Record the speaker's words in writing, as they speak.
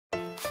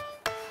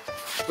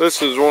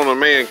This is one of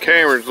me and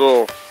Cameron's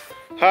little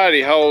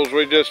hidey holes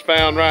we just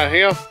found right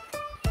here.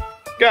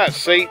 Got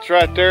seats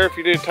right there if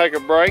you did take a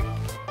break.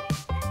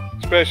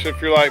 Especially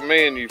if you're like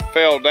me and you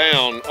fell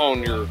down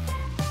on your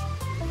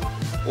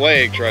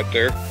legs right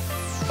there.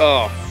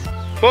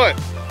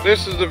 But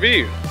this is the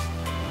view.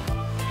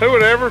 Who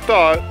would ever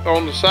thought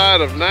on the side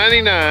of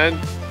 99,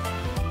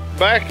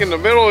 back in the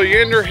middle of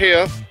yonder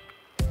hill,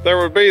 there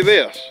would be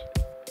this?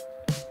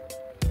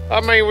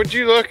 I mean, would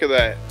you look at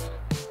that?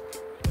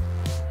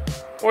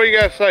 What do you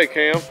got to say,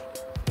 Cam?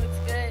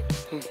 Looks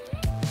good.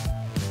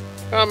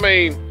 I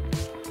mean,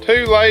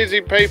 two lazy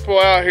people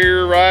out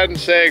here riding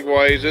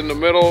Segways in the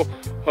middle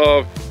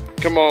of,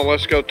 come on,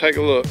 let's go take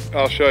a look.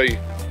 I'll show you.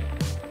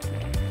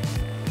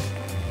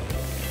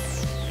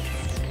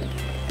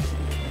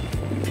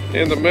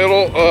 In the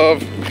middle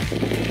of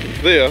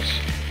this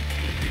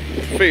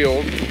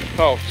field.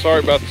 Oh,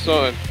 sorry about the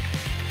sun.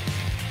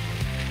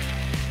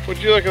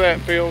 Would you look at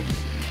that field?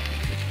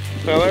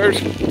 Now there's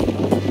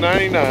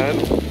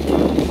 99.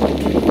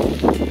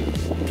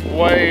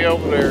 Way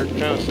over there,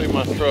 kind of see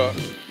my truck.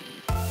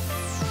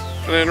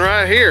 And then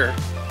right here,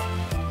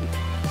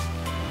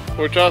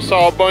 which I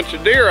saw a bunch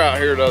of deer out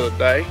here the other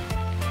day,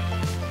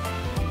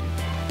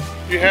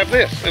 you have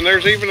this, and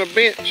there's even a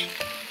bench.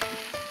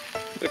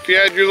 If you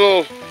had your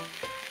little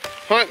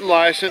hunting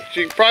license,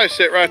 you can probably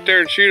sit right there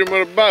and shoot them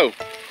with a bow.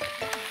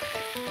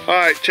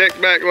 Alright, check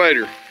back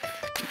later.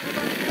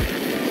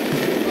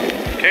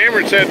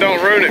 Cameron said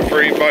don't ruin it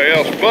for anybody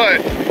else,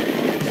 but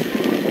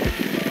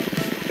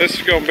this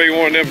is going to be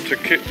one of them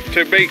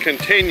to be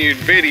continued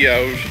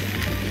videos.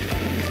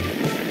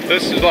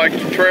 This is like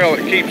the trail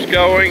that keeps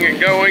going and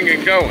going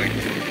and going.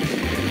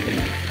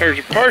 There's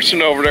a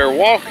person over there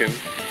walking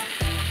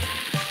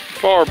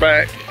far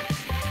back.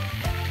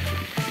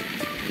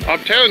 I'm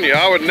telling you,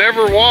 I would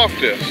never walk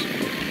this.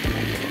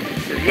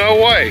 There's no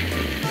way.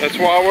 That's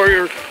why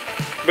we're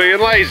being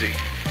lazy.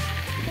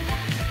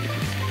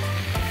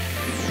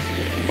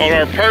 On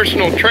our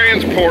personal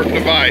transport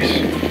device.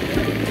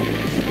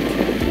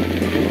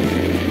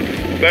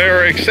 They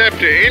are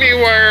accepted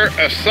anywhere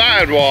a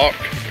sidewalk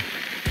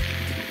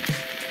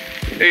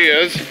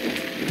is.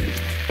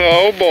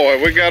 Oh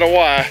boy, we got a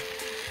Y.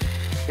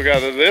 We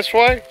got it this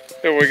way,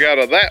 and we got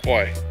it that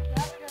way.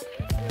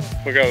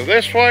 We got it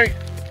this way,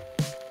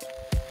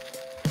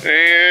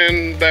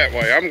 and that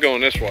way. I'm going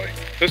this way.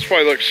 This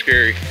way looks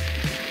scary.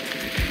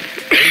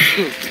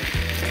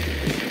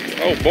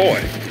 Oh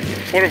boy,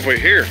 what have we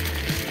here?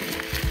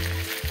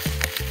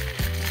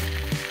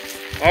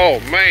 Oh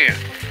man.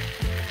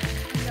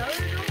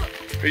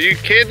 Are you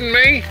kidding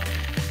me?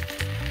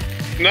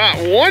 Not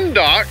one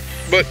dock,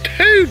 but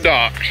two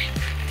docks.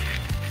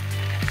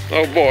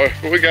 Oh boy,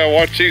 we gotta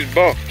watch these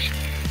bumps.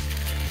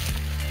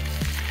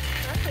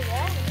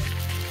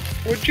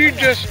 Would you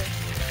just,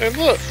 and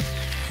look,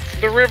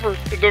 the river,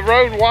 the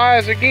road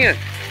wise again.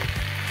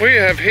 We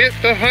have hit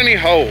the honey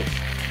hole.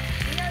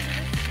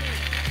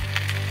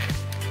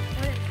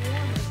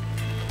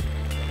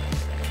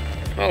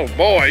 Oh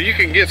boy, you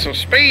can get some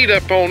speed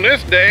up on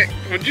this deck.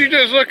 Would you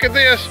just look at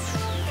this?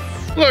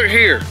 Look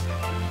here.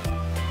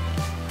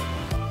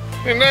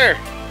 And there.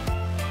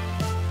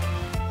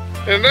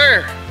 And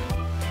there.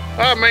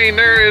 I mean,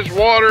 there is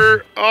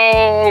water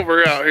all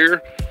over out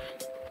here.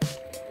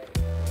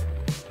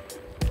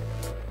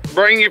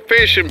 Bring your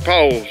fishing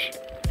poles.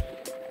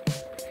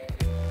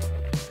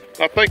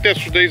 I think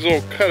that's what these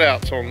little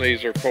cutouts on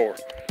these are for.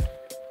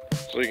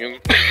 So you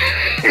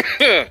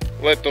can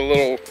let the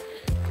little,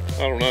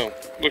 I don't know,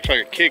 looks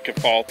like a kid can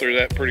fall through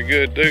that pretty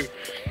good too.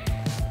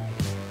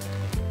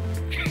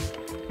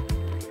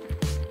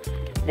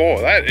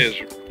 Boy,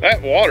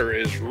 that water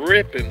is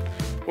ripping.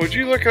 Would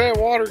you look at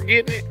that water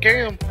getting it,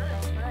 Cam?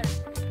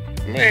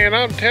 Man,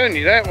 I'm telling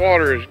you, that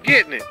water is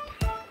getting it.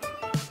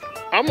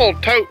 I'm gonna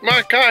tote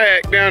my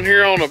kayak down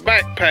here on a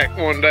backpack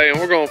one day and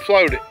we're gonna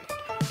float it.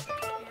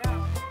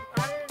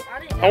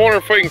 I wonder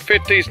if we can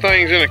fit these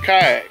things in a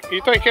kayak.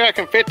 You think I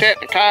can fit that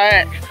in a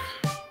kayak?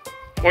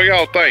 What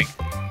y'all think?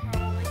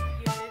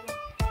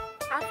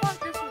 I thought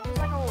this was just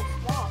like a little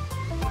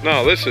swamp.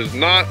 No, this is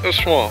not a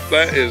swamp.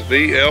 That is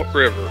the Elk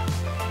River.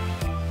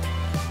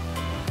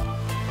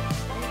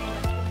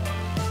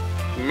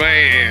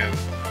 Man,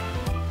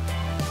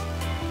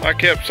 I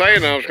kept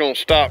saying I was going to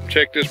stop and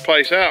check this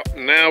place out,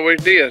 and now we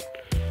did.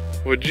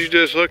 Would you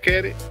just look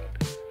at it?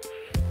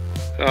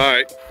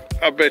 Alright,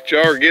 I bet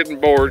y'all are getting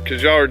bored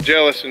because y'all are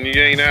jealous and you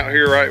ain't out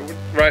here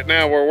right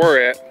now where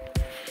we're at.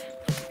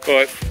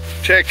 But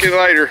check it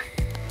later.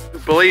 I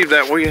believe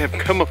that we have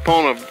come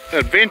upon an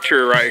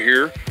adventure right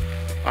here.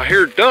 I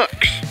hear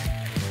ducks.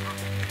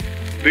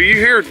 Do you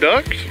hear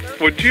ducks?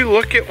 Would you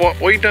look at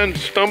what we done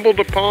stumbled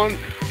upon?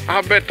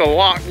 I bet the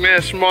Loch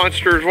Ness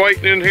Monster is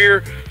waiting in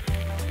here.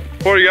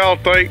 What do y'all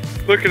think?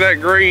 Look at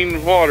that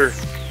green water.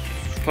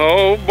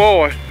 Oh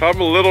boy, I'm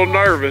a little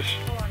nervous.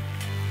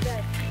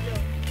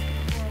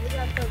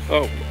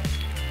 Oh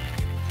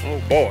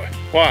boy,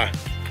 why?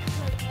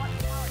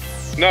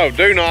 No,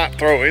 do not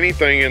throw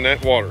anything in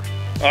that water.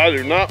 I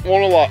do not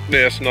want a Loch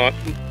Ness.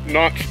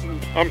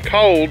 I'm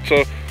cold,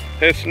 so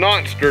It's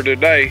Monster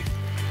Today.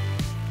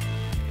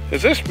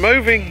 Is this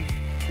moving?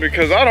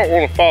 Because I don't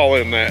want to fall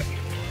in that.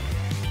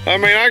 I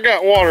mean, I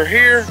got water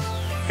here,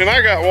 and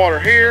I got water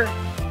here,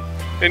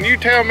 and you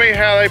tell me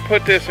how they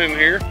put this in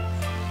here.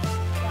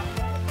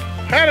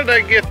 How did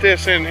they get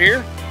this in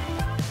here?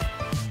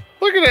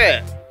 Look at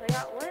that. They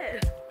got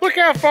wet. Look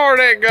how far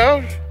that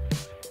goes.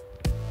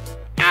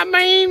 I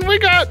mean, we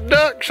got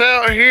ducks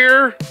out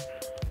here.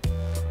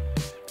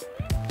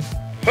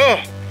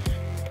 Huh.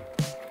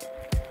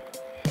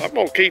 I'm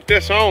gonna keep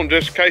this on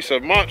just in case a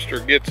monster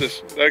gets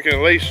us. They can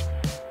at least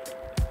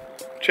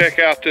check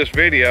out this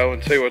video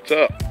and see what's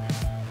up.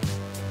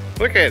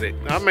 Look at it.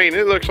 I mean,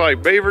 it looks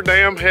like beaver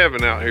dam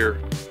heaven out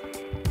here.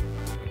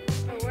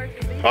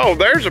 Oh,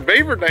 there's a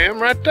beaver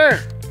dam right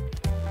there.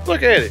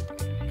 Look at it.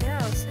 Yeah,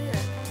 I see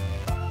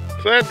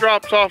it. So that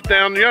drops off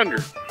down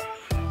yonder.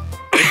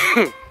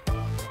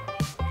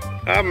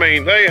 I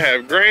mean, they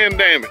have grand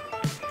damn it.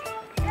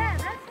 Yeah,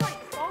 that's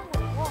like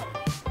falling water.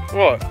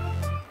 What?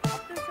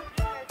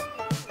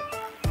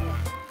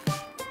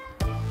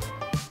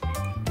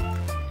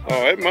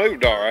 Oh, it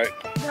moved all right.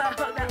 No,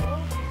 that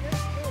won't be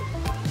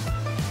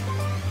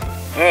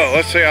Oh,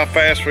 let's see how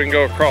fast we can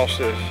go across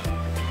this.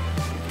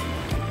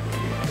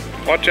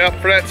 Watch out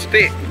for that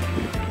stick.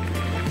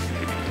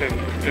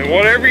 And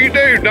whatever you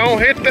do, don't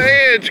hit the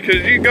edge,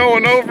 because you're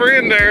going over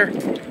in there.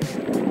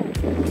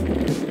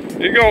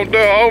 You're going to do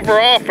over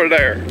off of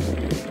there.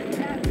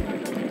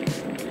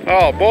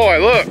 Oh boy,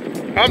 look.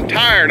 I'm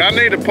tired. I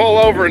need to pull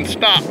over and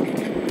stop.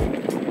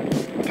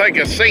 Take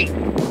a seat.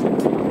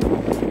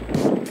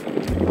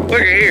 Look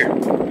at here.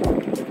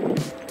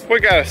 We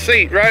got a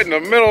seat right in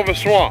the middle of a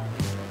swamp.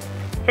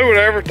 Who would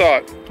have ever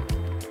thought?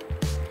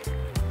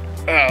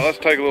 Let's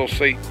take a little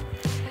seat.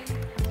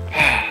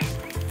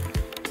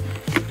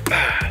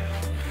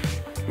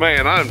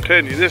 Man, I'm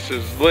telling you, this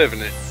is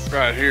living it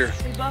right here.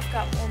 We both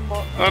got one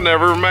bar. I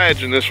never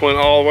imagined this went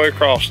all the way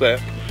across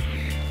that.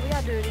 We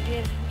gotta do it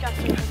again. We got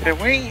some. And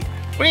we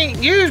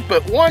ain't used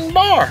but one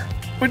bar.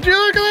 Would you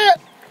look at that?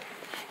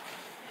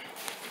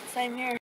 Same here.